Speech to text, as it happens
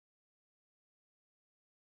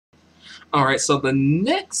All right, so the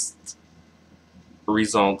next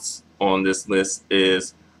results on this list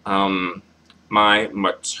is um, my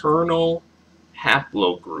maternal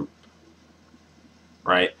haplogroup,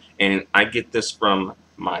 right? And I get this from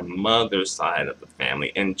my mother's side of the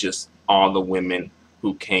family and just all the women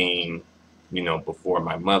who came, before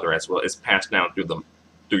my mother as well. It's passed down through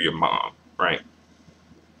your mom, right?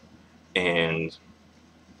 And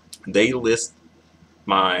they list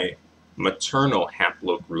my maternal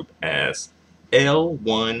haplogroup as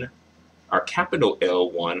L1 or capital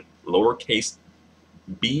L1, lowercase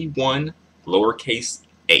b1, lowercase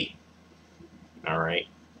a. All right.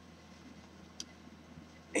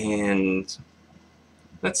 And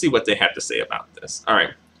let's see what they have to say about this. All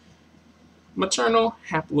right. Maternal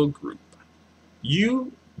haplogroup.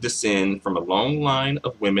 You descend from a long line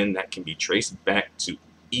of women that can be traced back to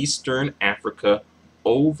Eastern Africa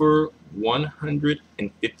over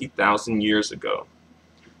 150,000 years ago.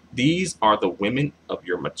 These are the women of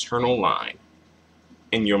your maternal line,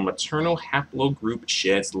 and your maternal haplogroup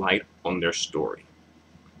sheds light on their story.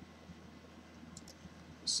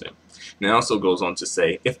 So, and it also goes on to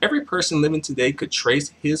say, if every person living today could trace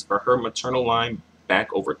his or her maternal line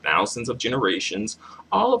back over thousands of generations,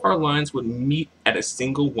 all of our lines would meet at a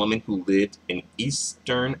single woman who lived in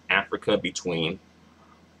Eastern Africa between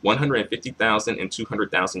 150,000 and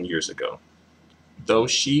 200,000 years ago. Though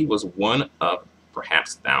she was one of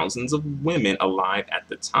perhaps thousands of women alive at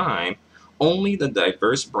the time, only the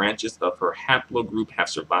diverse branches of her haplogroup have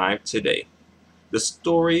survived today. The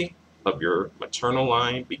story of your maternal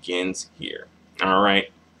line begins here. All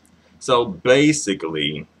right. So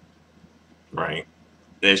basically, right,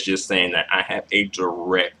 it's just saying that I have a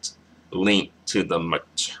direct link to the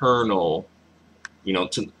maternal,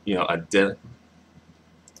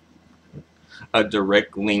 a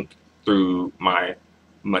direct link through my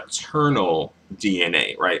maternal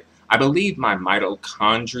DNA, right? I believe my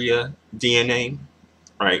mitochondria DNA,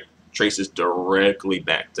 right, traces directly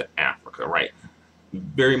back to Africa, right?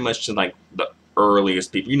 Very much to like the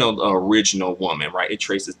earliest people, the original woman, right? It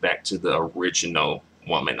traces back to the original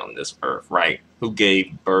woman on this earth, right? Who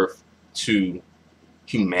gave birth to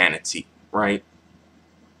humanity, right?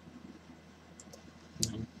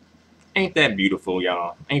 Ain't that beautiful,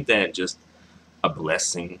 y'all? Ain't that just a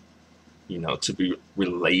blessing, to be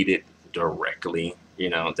related directly,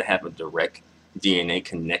 to have a direct DNA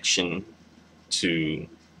connection to,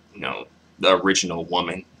 the original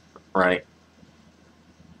woman, right?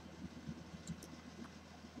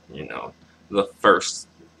 you know, the first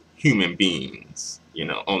human beings,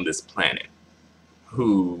 on this planet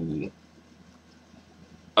who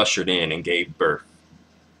ushered in and gave birth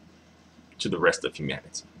to the rest of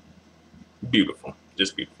humanity. Beautiful,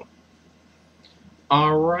 just beautiful.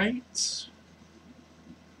 All right.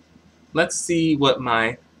 Let's see what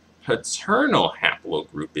my paternal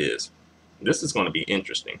haplogroup is. This is going to be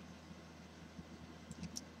interesting.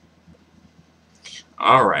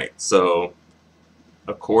 All right, so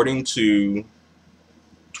according to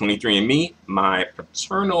 23andMe, my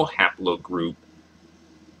paternal haplogroup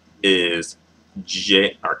is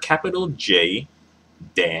J or capital J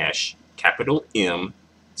dash capital M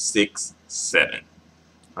 67.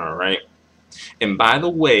 All right, and by the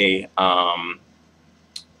way,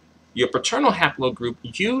 your paternal haplogroup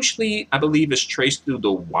usually, I believe, is traced through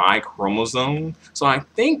the Y chromosome. So I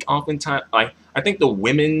think oftentimes, I think the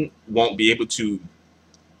women won't be able to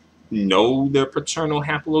know their paternal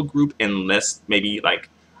haplogroup unless maybe like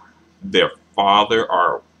their father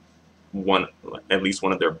or at least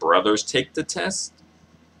one of their brothers take the test,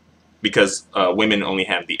 because women only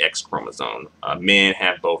have the X chromosome. Men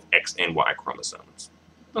have both X and Y chromosomes.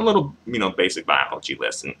 A little, basic biology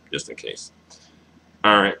lesson just in case.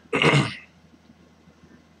 All right.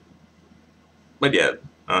 But yeah,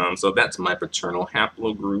 so that's my paternal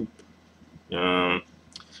haplogroup.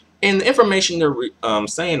 And the information they're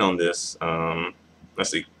saying on this, let's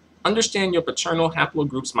see, understand your paternal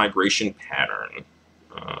haplogroup's migration pattern.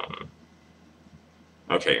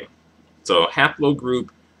 Okay, so haplogroup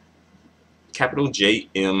capital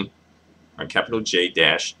JM or capital J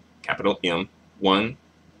dash capital M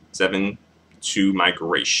 172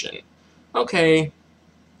 migration. Okay,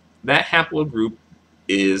 that haplogroup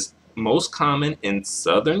is most common in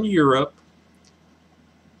Southern Europe,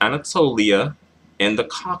 Anatolia, and the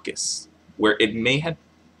Caucasus, where it may have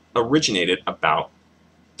originated about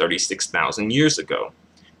 36,000 years ago.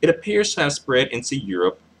 It appears to have spread into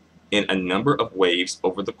Europe in a number of waves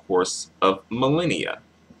over the course of millennia.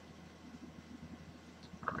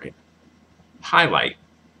 All right. Highlight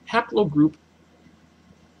haplogroup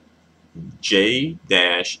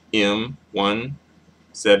J-M172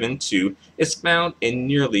 7.2 is found in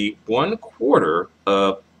nearly 1/4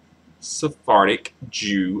 of Sephardic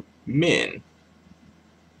Jew men.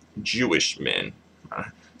 Jewish men.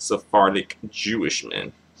 Sephardic Jewish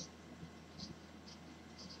men.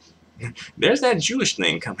 There's that Jewish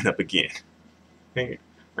thing coming up again.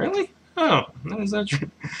 Really? Oh, is that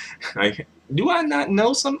true? Like, do I not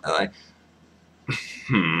know some? Like,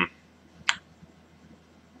 hmm.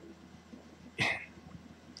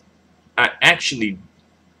 I actually,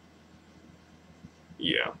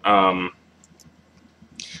 yeah. A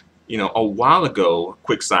while ago,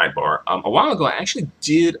 quick sidebar. A while ago, I actually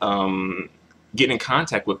did get in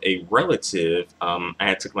contact with a relative. I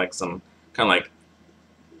had took like some kind of like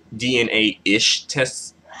DNA-ish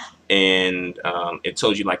tests, and it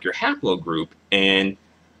told you like your haplogroup. And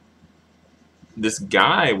this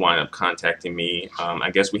guy wound up contacting me.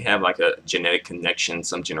 I guess we have like a genetic connection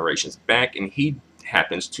some generations back, and he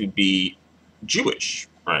happens to be Jewish,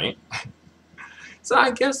 right? So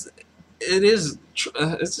I guess it is.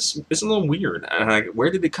 It's a little weird. Like,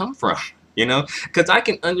 where did it come from? Because I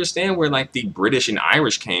can understand where like the British and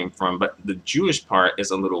Irish came from, but the Jewish part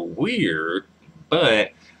is a little weird.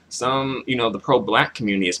 But some, the pro-black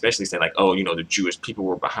community especially say like, oh, the Jewish people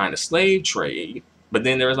were behind the slave trade. But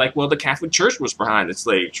then there was like, well, the Catholic Church was behind the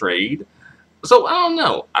slave trade. So I don't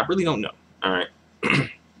know. I really don't know. All right.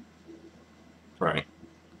 Right.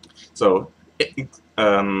 So,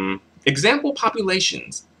 example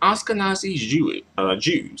populations: Ashkenazi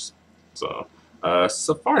Jews, so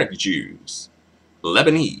Sephardic Jews,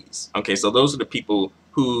 Lebanese. Okay, so those are the people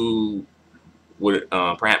who would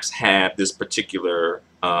perhaps have this particular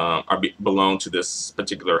belong to this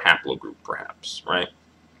particular haplogroup, perhaps, right?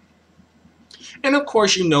 And of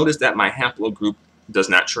course, you notice that my haplogroup does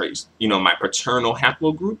not trace. My paternal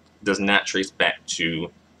haplogroup does not trace back to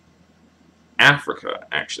Africa.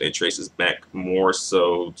 Actually, it traces back more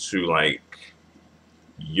so to like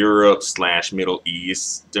Europe / Middle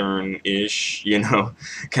Eastern-ish,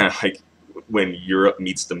 kind of like when Europe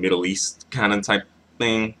meets the Middle East kind of type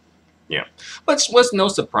thing. Yeah, but it was no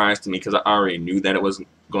surprise to me because I already knew that it was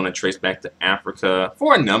going to trace back to Africa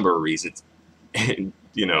for a number of reasons. And,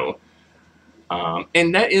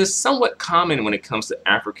 and that is somewhat common when it comes to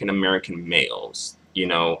African American males.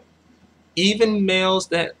 Even males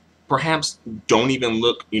that perhaps don't even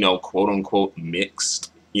look, quote unquote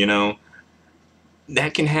mixed,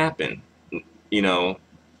 that can happen,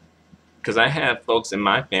 because I have folks in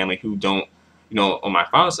my family who don't, on my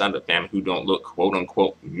father's side of the family who don't look quote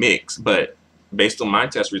unquote mixed, but based on my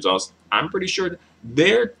test results, I'm pretty sure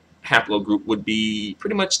their haplogroup would be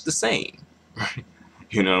pretty much the same, right?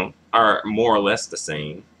 Are more or less the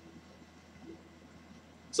same.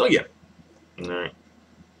 So yeah, all right.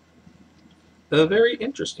 Very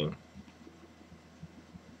interesting.